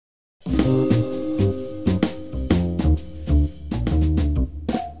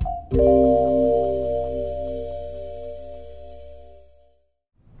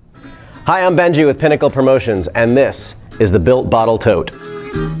Hi, I'm Benji with Pinnacle Promotions, and this is the Built Bottle Tote.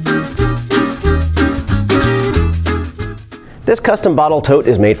 This custom bottle tote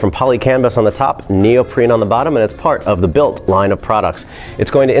is made from polycanvas on the top, neoprene on the bottom, and it's part of the Built line of products.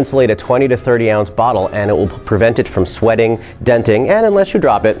 It's going to insulate a 20 to 30 ounce bottle, and it will prevent it from sweating, denting, and unless you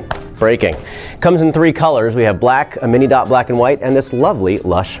drop it, breaking. It comes in 3 colors. We have black, a mini dot black and white, and this lovely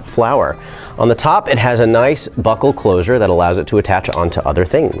lush flower. On the top, it has a nice buckle closure that allows it to attach onto other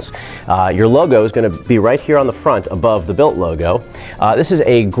things. Your logo is going to be right here on the front above the Built logo. This is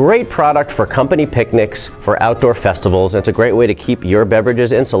a great product for company picnics, for outdoor festivals, and it's a great way to keep your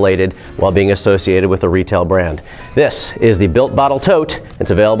beverages insulated while being associated with a retail brand. This is the Built Bottle Tote.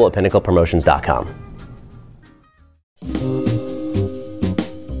 It's available at pinnaclepromotions.com.